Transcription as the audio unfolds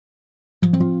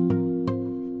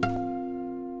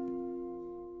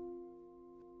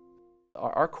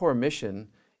our core mission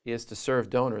is to serve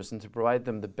donors and to provide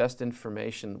them the best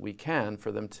information we can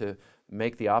for them to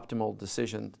make the optimal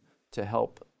decision to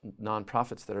help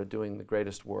nonprofits that are doing the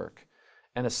greatest work.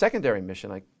 And a secondary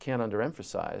mission I can't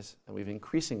underemphasize, and we've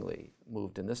increasingly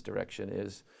moved in this direction,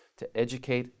 is to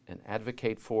educate and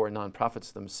advocate for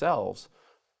nonprofits themselves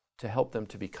to help them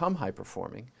to become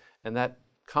high-performing. And that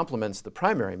complements the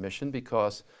primary mission,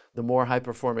 because the more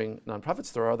high-performing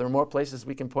nonprofits there are more places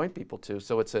we can point people to.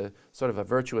 So it's a sort of a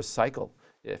virtuous cycle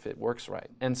if it works right.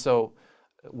 And so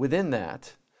within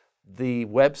that, the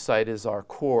website is our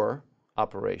core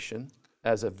operation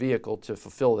as a vehicle to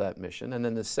fulfill that mission. And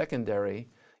then the secondary,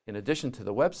 in addition to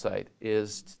the website,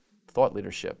 is thought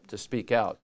leadership, to speak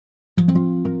out.